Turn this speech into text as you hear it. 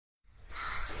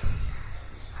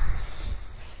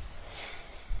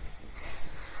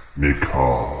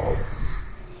Macabre.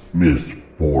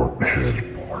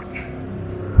 Misfortune.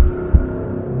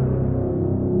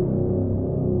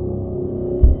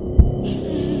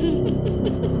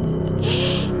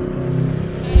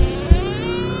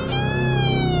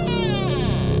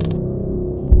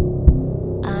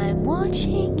 I'm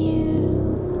watching you.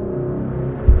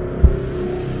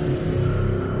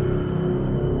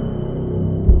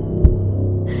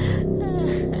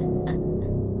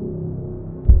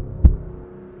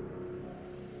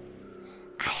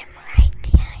 I am right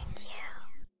behind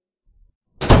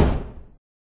you.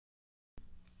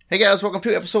 Hey guys, welcome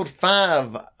to episode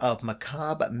 5 of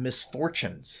Macabre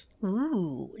Misfortunes.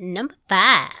 Ooh, number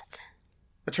 5.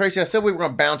 But Tracy, I said we were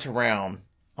going to bounce around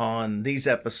on these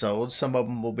episodes. Some of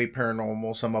them will be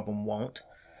paranormal, some of them won't.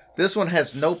 This one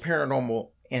has no paranormal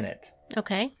in it,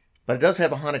 Okay. but it does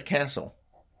have a haunted castle.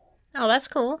 Oh, that's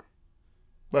cool.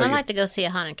 Well, I'd like to go see a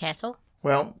haunted castle.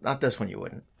 well, not this one you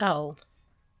wouldn't. Oh.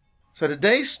 So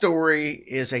today's story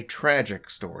is a tragic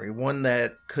story, one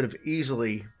that could have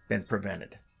easily been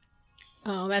prevented.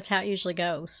 Oh, that's how it usually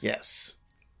goes. Yes.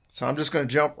 So I'm just going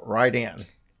to jump right in.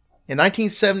 In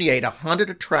 1978, a haunted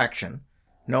attraction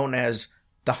known as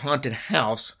the Haunted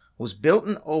House was built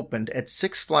and opened at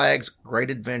Six Flags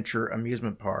Great Adventure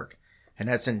Amusement Park, and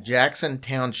that's in Jackson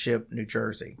Township, New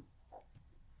Jersey.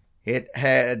 It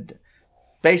had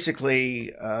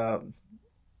basically a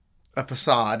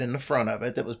facade in the front of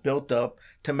it that was built up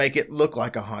to make it look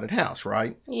like a haunted house,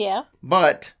 right? Yeah.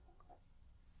 But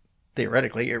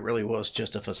theoretically, it really was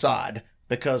just a facade,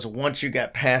 because once you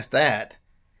got past that,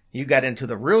 you got into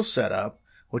the real setup,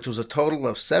 which was a total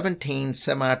of 17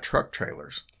 semi-truck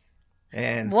trailers.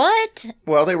 And What?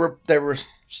 well, they were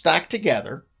stacked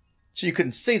together, so you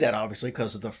couldn't see that obviously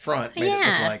because of the front made it look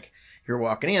Yeah. like you're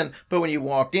walking in. But when you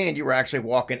walked in, you were actually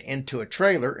walking into a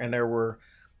trailer, and there were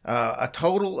a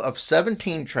total of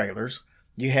 17 trailers.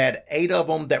 You had 8 of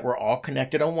them that were all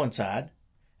connected on one side,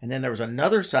 and then there was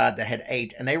another side that had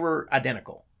 8, and they were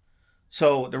identical.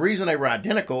 So the reason they were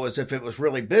identical is if it was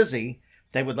really busy,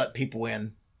 they would let people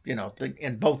in,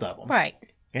 in both of them. Right.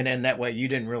 And then that way you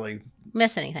didn't really,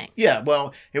 Miss anything. yeah,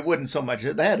 well, it wasn't so much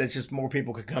that, it's just more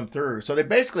people could come through. So they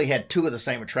basically had 2 of the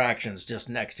same attractions just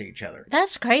next to each other.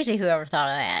 That's crazy, whoever thought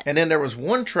of that. And then there was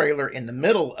one trailer in the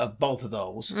middle of both of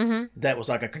those Mm-hmm. that was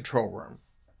like a control room.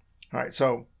 All right,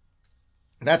 so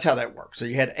that's how that works. So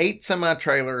you had 8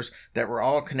 semi-trailers that were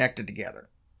all connected together.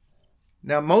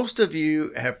 Now, most of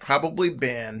you have probably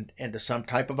been into some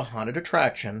type of a haunted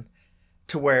attraction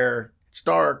to where it's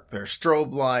dark, there's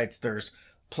strobe lights, there's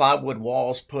plywood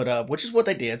walls put up, which is what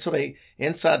they did. So they,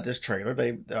 inside this trailer,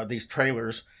 these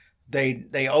trailers,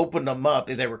 they opened them up.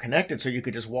 They were connected so you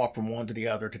could just walk from one to the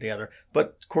other.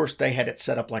 But of course they had it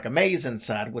set up like a maze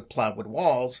inside with plywood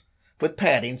walls with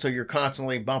padding. So you're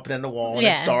constantly bumping in the wall and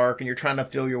it's Yeah. dark and you're trying to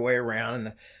feel your way around. And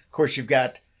of course you've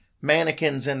got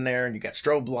mannequins in there and you got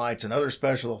strobe lights and other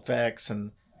special effects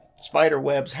and spider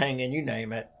webs hanging, you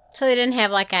name it. So they didn't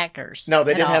have like actors. No,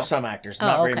 they at did all. have some actors, Oh,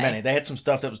 not very okay. many. They had some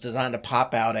stuff that was designed to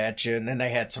pop out at you, and then they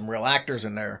had some real actors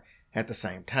in there at the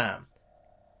same time.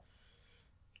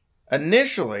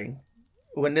 Initially,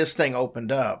 when this thing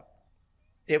opened up,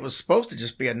 it was supposed to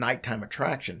just be a nighttime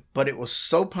attraction, but it was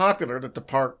so popular that the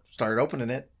park started opening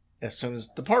it as soon as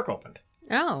the park opened.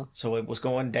 Oh. So it was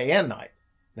going day and night.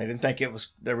 They didn't think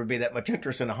there would be that much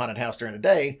interest in a haunted house during the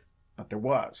day, but there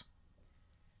was.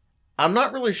 I'm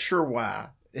not really sure why,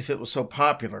 if it was so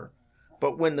popular,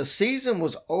 but when the season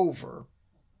was over,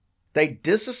 they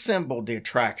disassembled the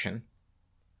attraction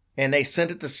and they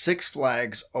sent it to Six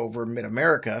Flags over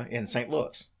Mid-America in St.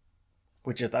 Louis,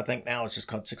 which is, I think now it's just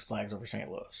called Six Flags over St.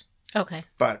 Louis. Okay.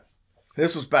 But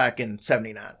this was back in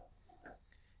 79.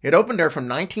 It opened there from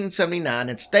 1979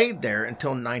 and stayed there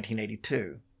until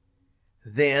 1982.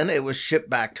 Then it was shipped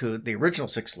back to the original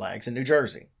Six Flags in New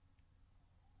Jersey.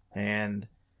 And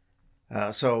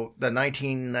so the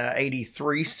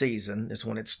 1983 season is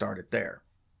when it started there.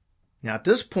 Now at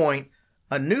this point,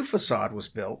 a new facade was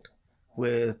built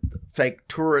with fake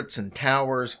turrets and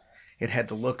towers. It had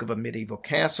the look of a medieval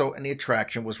castle, and the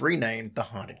attraction was renamed the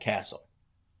Haunted Castle.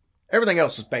 Everything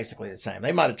else was basically the same.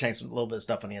 They might have changed a little bit of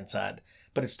stuff on the inside,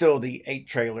 but it's still the 8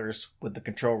 trailers with the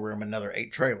control room and another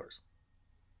 8 trailers.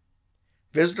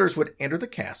 Visitors would enter the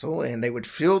castle, and they would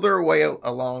feel their way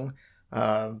along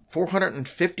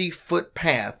 450-foot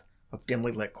path of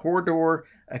dimly lit corridor,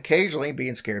 occasionally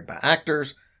being scared by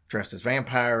actors dressed as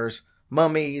vampires,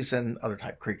 mummies, and other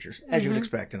type creatures, as you would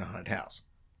expect in a haunted house.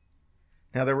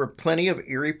 Now, there were plenty of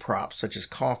eerie props, such as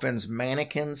coffins,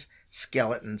 mannequins,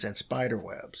 skeletons, and spider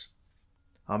webs.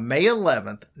 On May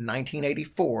 11th,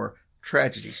 1984,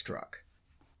 tragedy struck.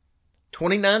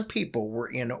 29 people were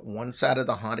in one side of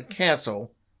the haunted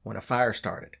castle when a fire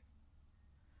started.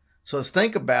 So let's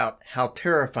think about how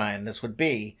terrifying this would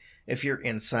be if you're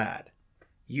inside.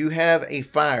 You have a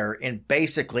fire in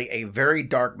basically a very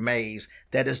dark maze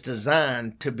that is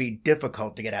designed to be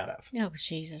difficult to get out of. Oh,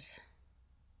 Jesus.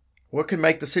 What could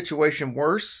make the situation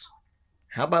worse?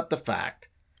 How about the fact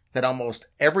that almost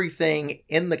everything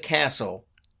in the castle,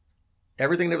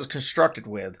 everything that was constructed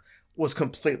with, was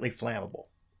completely flammable.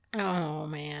 Oh,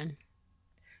 man.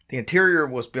 The interior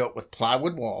was built with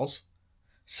plywood walls,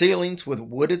 ceilings with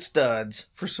wooded studs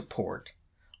for support.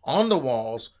 On the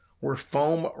walls were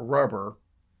foam rubber,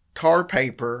 tar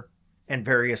paper, and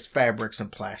various fabrics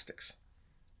and plastics.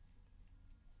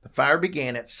 The fire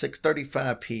began at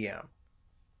 6:35 p.m.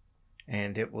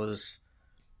 and it was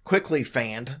quickly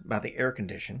fanned by the air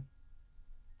condition,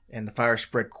 and the fire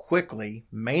spread quickly,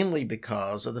 mainly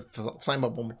because of the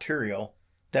flammable material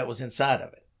that was inside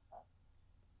of it.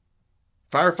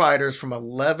 Firefighters from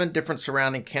 11 different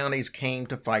surrounding counties came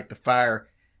to fight the fire,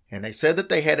 and they said that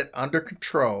they had it under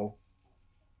control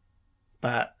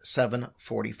by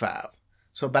 7:45.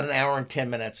 So about an hour and 10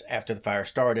 minutes after the fire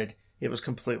started, it was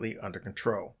completely under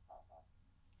control.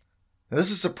 Now,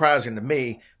 this is surprising to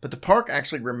me, but the park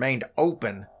actually remained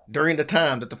open during the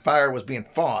time that the fire was being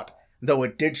fought, though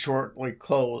it did shortly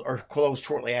close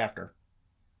shortly after.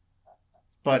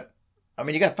 But, I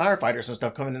mean, you got firefighters and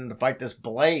stuff coming in to fight this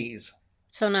blaze.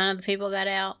 So none of the people got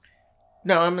out?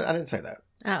 No, I didn't say that.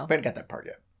 Oh. We hadn't got that part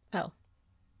yet. Oh.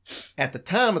 At the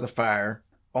time of the fire,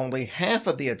 only half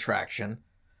of the attraction,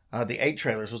 the 8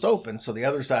 trailers, was open, so the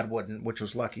other side wouldn't, which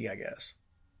was lucky, I guess.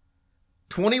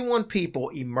 21 people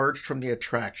emerged from the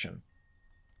attraction.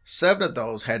 7 of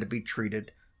those had to be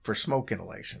treated for smoke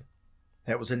inhalation.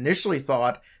 It was initially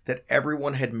thought that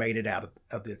everyone had made it out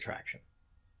of the attraction.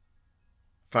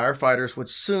 Firefighters would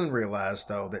soon realize,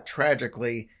 though, that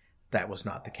tragically, that was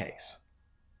not the case.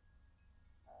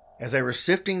 As they were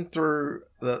sifting through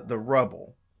the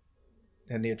rubble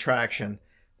in the attraction,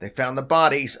 they found the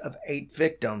bodies of 8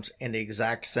 victims in the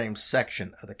exact same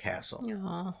section of the castle.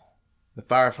 Aww. The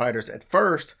firefighters at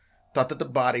first thought that the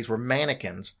bodies were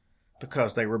mannequins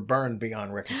because they were burned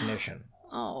beyond recognition.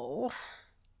 Oh.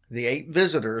 The 8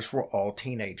 visitors were all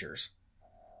teenagers.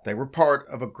 They were part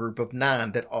of a group of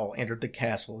 9 that all entered the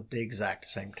castle at the exact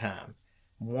same time.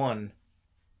 One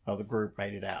of the group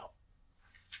made it out.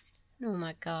 Oh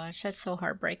my gosh, that's so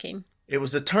heartbreaking. It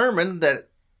was determined that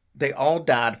they all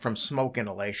died from smoke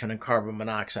inhalation and carbon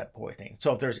monoxide poisoning.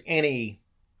 So if there's any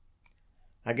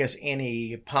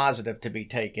positive to be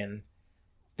taken,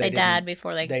 They died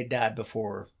before they died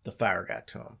before the fire got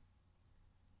to them.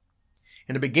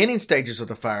 In the beginning stages of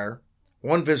the fire,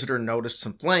 one visitor noticed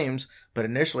some flames, but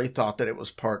initially thought that it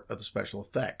was part of the special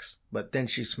effects. But then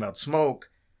she smelled smoke,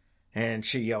 and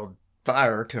she yelled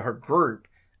fire to her group,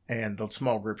 and the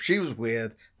small group she was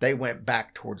with, they went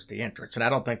back towards the entrance. And I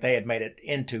don't think they had made it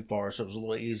in too far, so it was a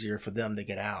little easier for them to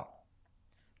get out.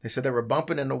 They said they were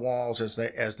bumping into walls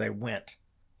as they went,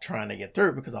 trying to get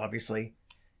through, because obviously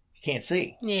you can't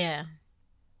see. Yeah.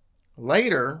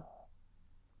 Later,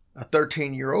 a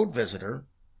 13-year-old visitor,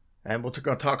 and we're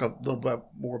going to talk a little bit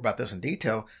more about this in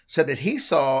detail, said that he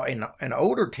saw an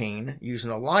older teen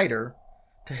using a lighter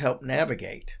to help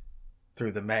navigate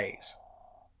through the maze.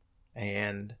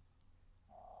 And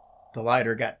the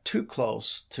lighter got too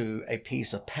close to a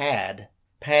piece of padding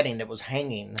that was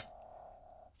hanging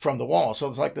from the wall. So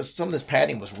it's like some of this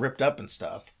padding was ripped up and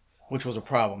stuff, which was a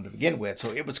problem to begin with.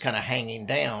 So it was kind of hanging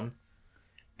down,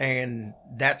 and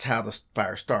that's how the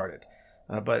fire started.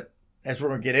 But as we're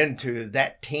going to get into,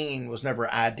 that teen was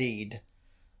never ID'd.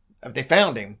 They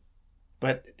found him,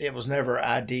 but it was never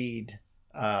ID'd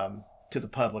to the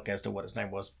public as to what his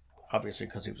name was, obviously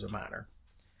because he was a minor.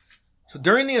 So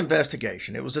during the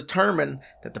investigation, it was determined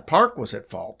that the park was at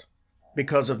fault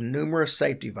because of numerous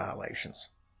safety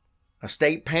violations. A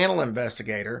state panel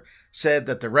investigator said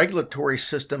that the regulatory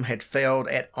system had failed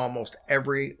at almost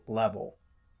every level,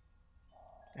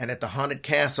 and that the haunted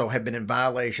castle had been in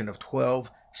violation of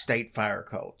 12 state fire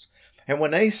codes. And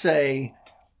when they say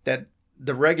that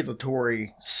the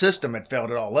regulatory system had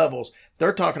failed at all levels,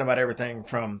 they're talking about everything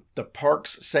from the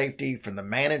park's safety, from the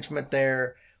management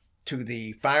there, to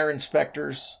the fire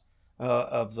inspectors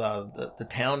of the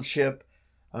township,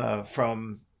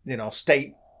 from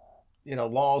state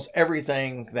laws.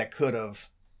 Everything that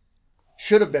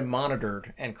should have been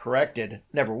monitored and corrected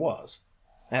never was,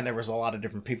 and there was a lot of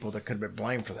different people that could have been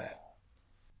blamed for that.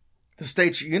 The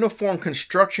state's Uniform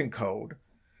Construction Code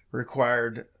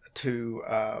required to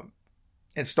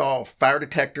install fire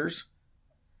detectors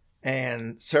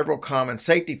and several common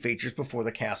safety features before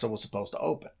the castle was supposed to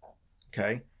open.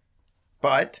 Okay.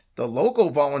 But the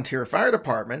local volunteer fire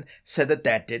department said that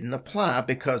that didn't apply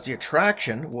because the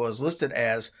attraction was listed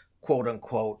as, quote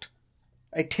unquote,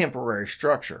 a temporary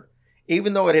structure,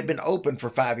 even though it had been open for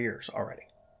 5 years already.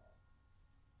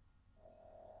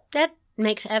 That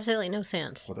makes absolutely no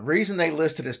sense. Well, the reason they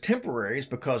listed as temporary is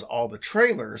because all the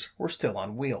trailers were still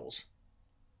on wheels.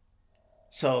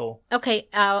 So, Okay,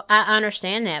 I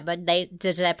understand that, but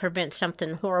does that prevent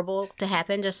something horrible to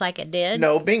happen just like it did?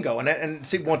 no, bingo. And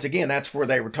see, once again, that's where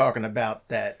they were talking about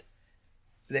that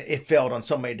it failed on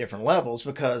so many different levels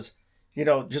because,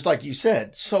 just like you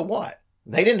said, so what?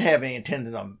 They didn't have any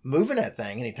intention on moving that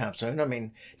thing anytime soon. I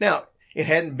mean, now, it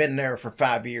hadn't been there for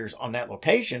 5 years on that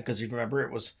location because you remember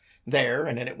it was there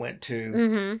and then it went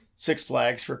to Six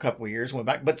Flags for a couple of years, went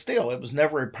back, but still, it was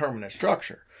never a permanent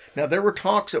structure. Now, there were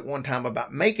talks at one time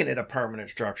about making it a permanent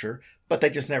structure, but they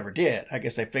just never did. I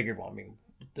guess they figured, well, I mean,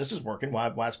 this is working.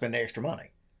 Why spend the extra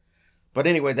money? But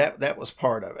anyway, that was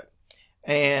part of it.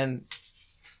 And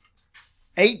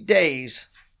 8 days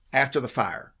after the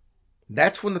fire,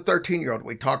 that's when the 13-year-old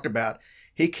we talked about,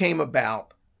 he came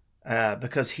about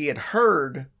because he had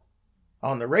heard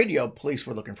on the radio police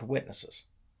were looking for witnesses.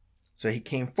 So he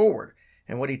came forward.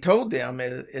 And what he told them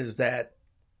is that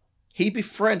he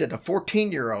befriended a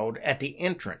 14-year-old at the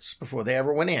entrance before they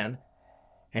ever went in.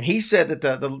 And he said that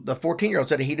the 14-year-old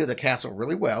said that he knew the castle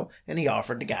really well, and he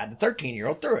offered to guide the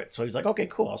 13-year-old through it. So he's like, okay,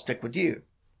 cool, I'll stick with you.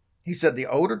 He said the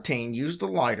older teen used the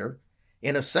lighter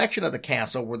in a section of the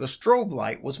castle where the strobe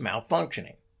light was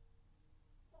malfunctioning.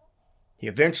 He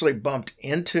eventually bumped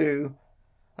into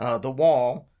the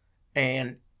wall,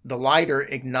 and the lighter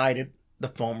ignited the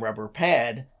foam rubber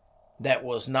pad that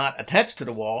was not attached to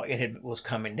the wall. It was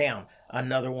coming down.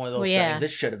 Another one of those things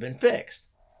that should have been fixed.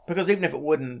 Because even if it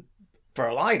wouldn't, for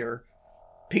a lighter,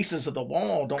 pieces of the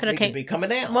wall don't need to be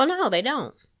coming down. Well, no, they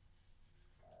don't.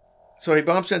 So he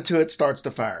bumps into it, starts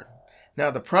the fire. Now,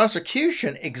 the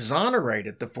prosecution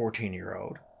exonerated the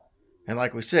 14-year-old. And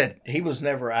like we said, he was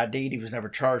never ID'd. He was never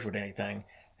charged with anything.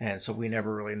 And so we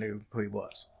never really knew who he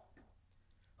was.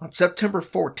 On September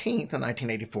 14th,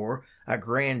 1984, a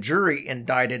grand jury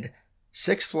indicted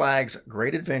Six Flags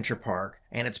Great Adventure Park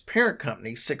and its parent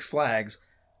company, Six Flags,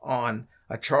 on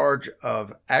a charge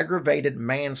of aggravated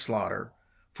manslaughter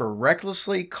for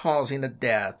recklessly causing a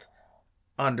death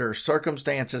under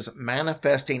circumstances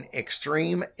manifesting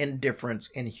extreme indifference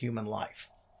in human life.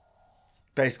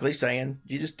 Basically saying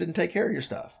you just didn't take care of your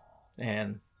stuff.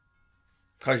 And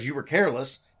because you were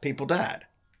careless, people died.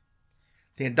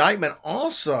 The indictment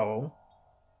also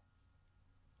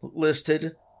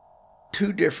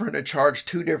charged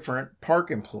two different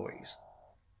park employees.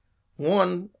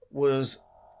 One was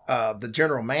the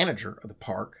general manager of the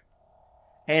park,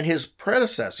 and his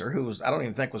predecessor, who I don't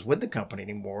even think was with the company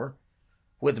anymore,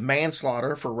 with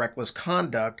manslaughter for reckless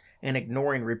conduct and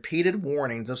ignoring repeated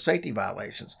warnings of safety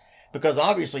violations. Because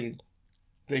obviously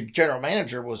the general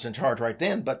manager was in charge right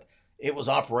then, but it was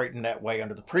operating that way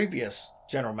under the previous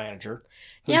general manager,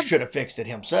 who should have fixed it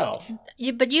himself.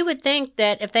 But you would think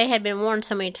that if they had been warned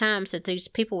so many times that these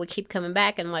people would keep coming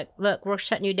back and like, look, we're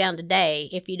shutting you down today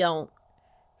if you don't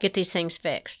get these things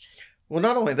fixed. Well,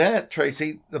 not only that,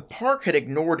 Tracy, the park had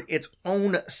ignored its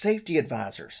own safety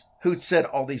advisors who'd said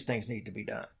all these things need to be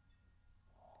done.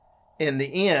 In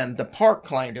the end, the park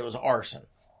claimed it was arson.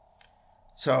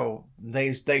 So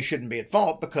they shouldn't be at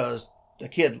fault because the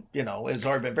kid, it's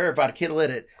already been verified, a kid lit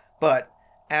it. But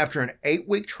after an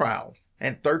 8-week trial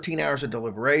and 13 hours of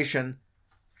deliberation,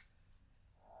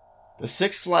 the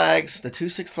two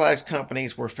Six Flags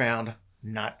companies were found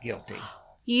not guilty.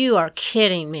 You are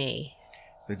kidding me.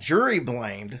 The jury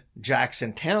blamed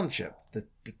Jackson Township, the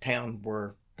town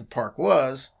where the park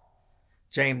was,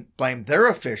 blamed their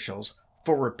officials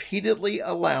for repeatedly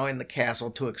allowing the castle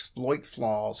to exploit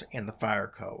flaws in the fire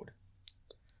code.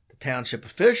 The township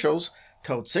officials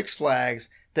told Six Flags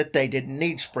that they didn't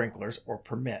need sprinklers or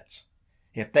permits.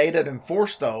 If they'd had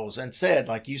enforced those and said,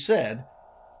 like you said,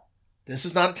 this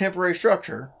is not a temporary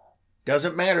structure,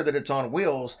 doesn't matter that it's on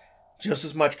wheels, just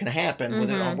as much can happen with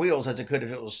it on wheels as it could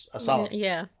if it was a solid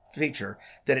feature,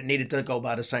 that it needed to go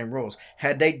by the same rules.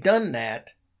 Had they done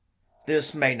that,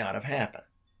 this may not have happened.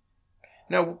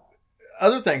 Now,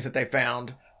 other things that they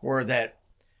found were that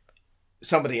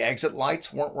some of the exit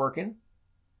lights weren't working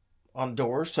on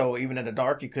doors, so even in the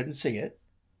dark you couldn't see it.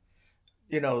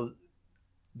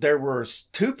 There were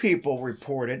 2 people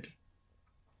reported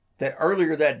that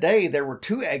earlier that day there were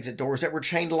 2 exit doors that were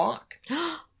chain locked.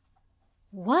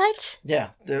 What?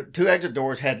 Yeah, the 2 exit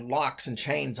doors had locks and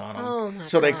chains on them,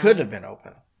 so they couldn't have been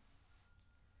open.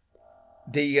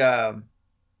 The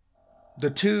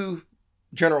 2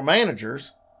 general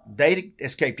managers, They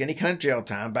escaped any kind of jail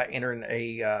time by entering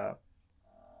a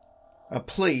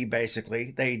plea,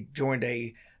 basically. They joined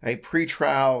a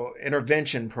pretrial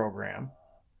intervention program,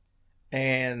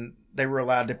 and they were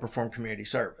allowed to perform community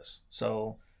service.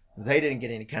 So they didn't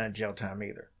get any kind of jail time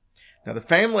either. Now, the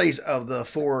families of the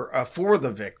four of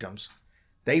the victims,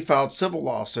 they filed civil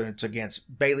lawsuits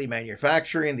against Bailey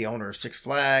Manufacturing, the owner of Six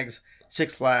Flags,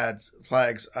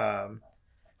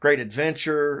 Great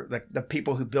Adventure, the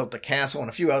people who built the castle, and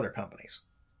a few other companies.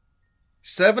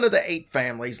 7 of the 8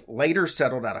 families later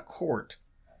settled out of court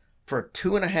for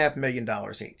 $2.5 million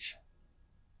each.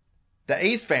 The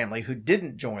 8th family, who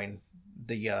didn't join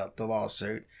the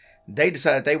lawsuit, they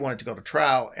decided they wanted to go to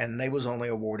trial, and they was only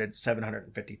awarded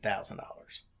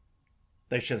 $750,000.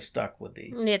 They should have stuck with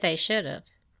the... Yeah, they should have.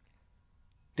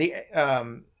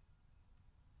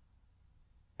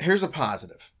 Here's a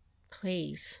positive.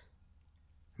 Please.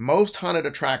 Most haunted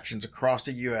attractions across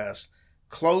the U.S.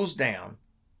 closed down,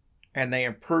 and they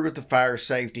improved the fire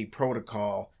safety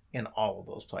protocol in all of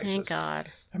those places. Thank God.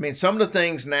 I mean, some of the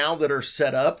things now that are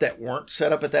set up that weren't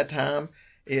set up at that time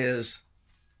is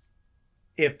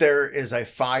if there is a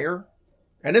fire,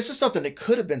 and this is something that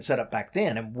could have been set up back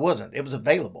then and wasn't. It was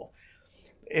available.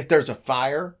 If there's a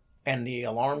fire and the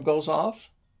alarm goes off,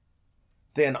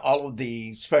 then all of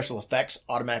the special effects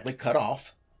automatically cut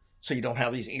off. So you don't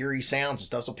have these eerie sounds and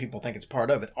stuff, so people think it's part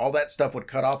of it. All that stuff would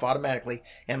cut off automatically,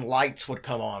 and lights would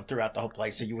come on throughout the whole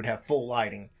place, so you would have full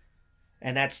lighting.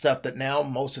 And that's stuff that now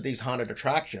most of these haunted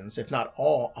attractions, if not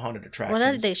all haunted attractions,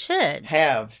 Well, they should.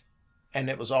 have. And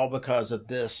it was all because of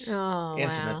this Oh,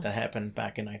 incident wow. that happened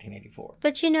back in 1984.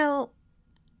 But you know,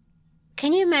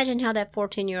 can you imagine how that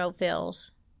 14-year-old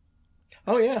feels?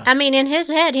 Oh, yeah. I mean, in his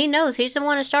head, he knows he's the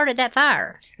one who started that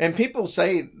fire. And people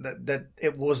say that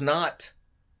it was not...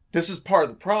 This is part of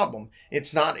the problem.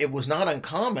 It was not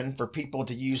uncommon for people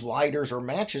to use lighters or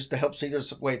matches to help see their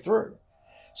way through.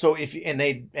 So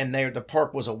the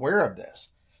park was aware of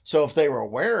this. So if they were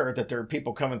aware that there are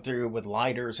people coming through with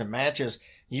lighters and matches,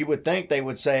 you would think they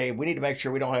would say, we need to make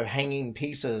sure we don't have hanging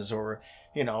pieces or,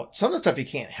 some of the stuff you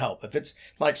can't help. If it's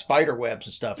like spider webs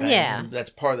and stuff, Yeah. that's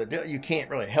part of the deal. You can't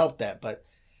really help that, but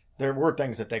there were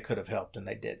things that they could have helped and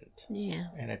they didn't. Yeah.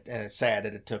 And it's sad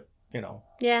that it took,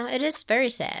 Yeah, it is very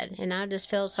sad. And I just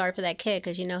feel sorry for that kid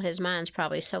because, his mind's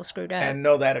probably so screwed up. and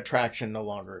know that attraction no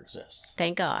longer exists.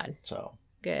 Thank God. So,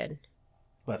 Good.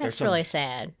 but That's really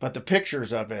sad. But the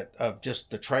pictures of it, of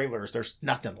just the trailers, there's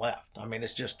nothing left. I mean,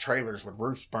 it's just trailers with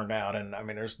roofs burned out, and I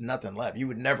mean, there's nothing left. You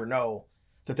would never know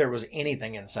that there was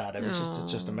anything inside of it.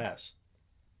 It's just a mess.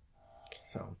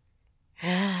 So,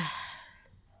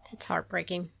 That's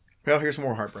heartbreaking. well, here's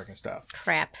more heartbreaking stuff.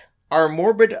 Crap. Our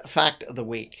morbid fact of the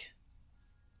week.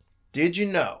 Did you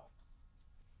know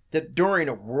that during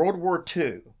World War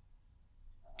II,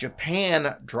 Japan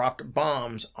dropped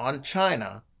bombs on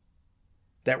China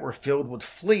that were filled with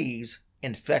fleas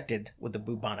infected with the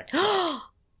bubonic plague?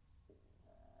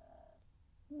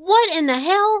 What in the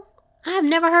hell? I've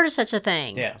never heard of such a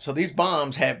thing. Yeah, so these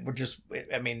bombs it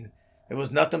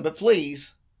was nothing but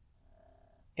fleas,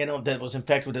 that was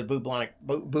infected with the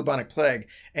bubonic plague,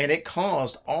 and it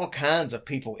caused all kinds of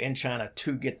people in China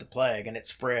to get the plague, and it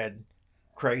spread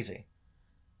crazy.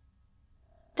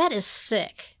 That is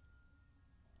sick.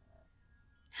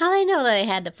 How they know they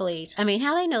had the fleas? I mean,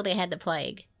 how they know they had the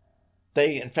plague?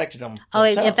 They infected them Oh,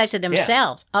 it themselves. infected Yeah.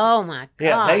 themselves. Oh, my God.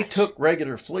 Yeah, they took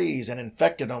regular fleas and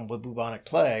infected them with bubonic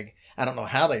plague. I don't know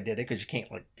how they did it because you can't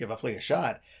give a flea a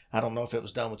shot. I don't know if it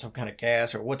was done with some kind of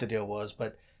gas or what the deal was,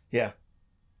 but yeah.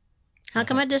 How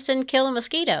come it just didn't kill the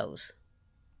mosquitoes?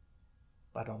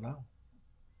 I don't know.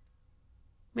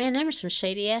 Man, them are some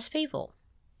shady-ass people.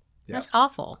 Yeah. That's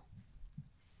awful.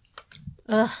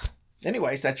 Ugh,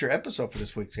 Anyways, that's your episode for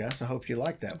this week, guys. I hope you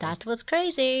liked that one. that was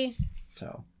crazy.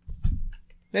 So,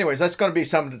 anyways, that's going to be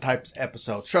some of the types of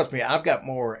episodes. Trust me, I've got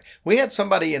more. We had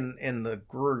somebody in the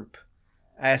group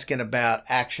asking about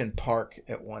Action Park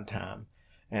at one time.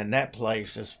 And that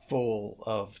place is full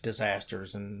of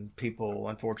disasters and people,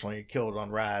 unfortunately, killed on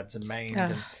rides and maimed.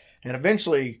 And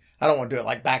eventually, I don't want to do it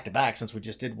like back to back since we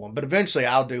just did one. But eventually,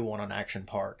 I'll do one on Action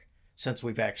Park since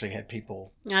we've actually had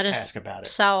people I just ask about it.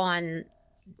 saw on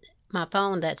my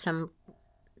phone that some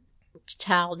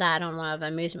child died on one of the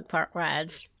amusement park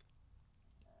rides.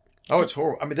 Oh, it's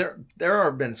horrible. I mean, there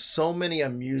have been so many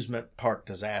amusement park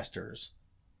disasters.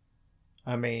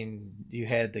 I mean, you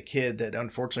had the kid that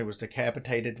unfortunately was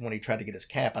decapitated when he tried to get his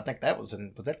cap. I think that was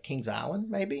that Kings Island,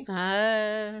 maybe?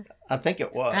 I I think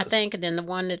it was. think, and then the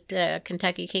one at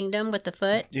Kentucky Kingdom with the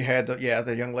foot. You had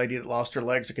the young lady that lost her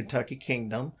legs at Kentucky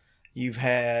Kingdom. You've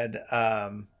had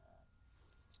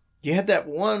you had that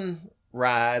one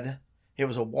ride it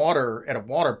was a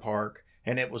water park,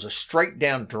 and it was a straight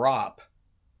down drop,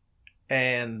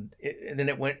 and then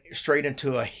it went straight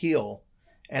into a hill,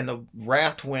 and the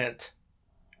raft went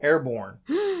airborne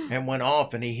and went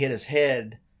off, and he hit his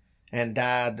head and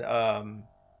died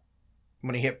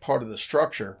when he hit part of the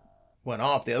structure. Went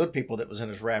off. The other people that was in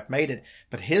his raft made it,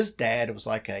 but his dad was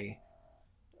like a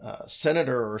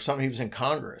senator or something. He was in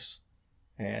Congress,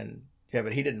 and yeah,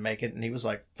 but he didn't make it, and he was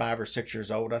like 5 or 6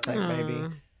 years old, I think,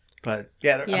 maybe. But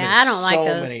yeah, I don't like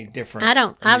those. Many different.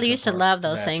 I used to love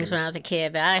those disasters. things when I was a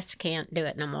kid, but I just can't do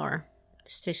it no more.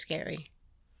 It's too scary.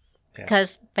 Yeah.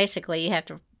 Because basically, you have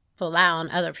to rely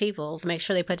on other people to make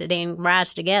sure they put the dang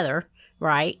rides together,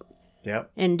 right?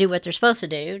 Yep. And do what they're supposed to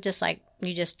do, just like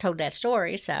you just told that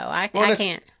story. So I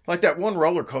can't. Like that one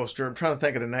roller coaster, I'm trying to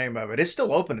think of the name of it. It's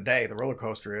still open today, the roller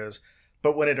coaster is.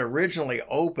 But when it originally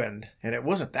opened, and it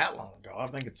wasn't that long ago, I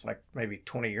think it's like maybe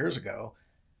 20 years ago,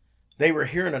 they were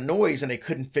hearing a noise and they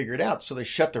couldn't figure it out, so they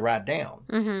shut the ride down.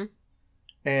 Mm-hmm.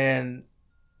 And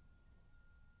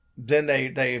then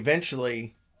they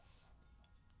eventually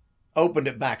opened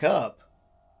it back up,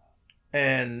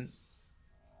 and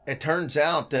it turns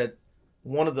out that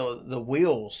one of the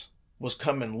wheels was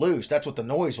coming loose. That's what the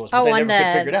noise was. But they never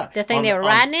could figure it out. The thing they were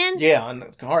riding in? Yeah, on the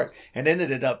cart. And then it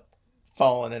ended up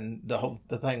falling, and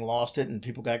the thing lost it, and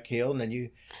people got killed. And then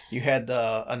you had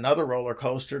another roller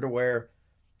coaster to where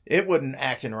it wasn't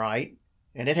acting right,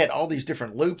 and it had all these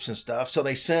different loops and stuff. So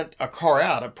they sent a car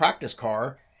out, a practice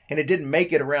car, and it didn't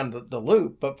make it around the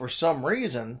loop. But for some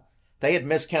reason, they had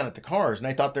miscounted the cars, and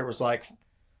they thought there was like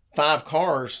 5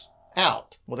 cars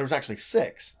out. Well, there was actually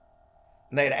 6.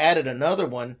 And they had added another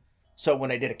one. So when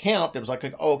they did a count, it was like,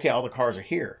 oh, okay, all the cars are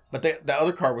here. But the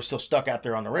other car was still stuck out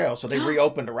there on the rail. So they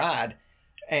reopened the ride.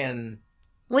 And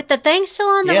with the thing still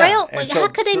on the rail? How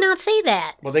could they not see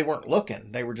that? Well, they weren't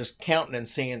looking. They were just counting and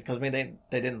seeing. Because, I mean,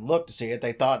 they didn't look to see it.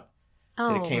 They thought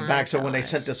that it came back. So when they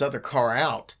sent this other car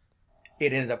out,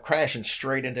 it ended up crashing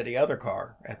straight into the other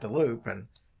car at the loop. And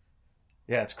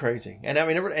yeah, it's crazy. And I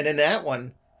mean, and in that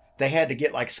one, they had to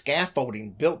get like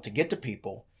scaffolding built to get to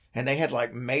people. And they had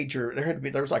like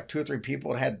there was like 2 or 3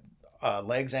 people that had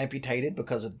legs amputated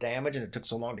because of damage, and it took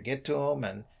so long to get to them.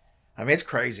 And I mean, it's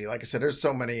crazy. Like I said, there's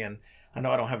so many, and I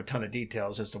know I don't have a ton of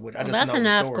details as to which. That's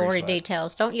enough gory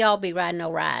details. Don't y'all be riding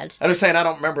no rides. I'm just saying I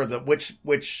don't remember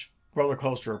which roller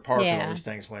coaster or park all these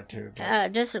things went to.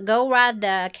 Just go ride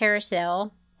the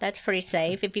carousel. That's pretty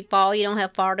safe. If you fall, you don't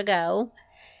have far to go.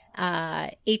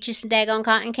 Eat you some daggone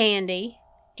cotton candy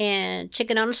and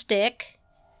chicken on a stick,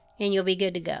 and you'll be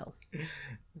good to go.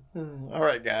 All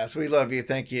right, guys. We love you.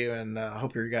 Thank you. And I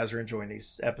hope you guys are enjoying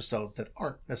these episodes that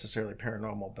aren't necessarily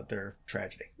paranormal, but they're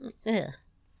tragedy. Ugh.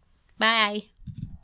 Bye.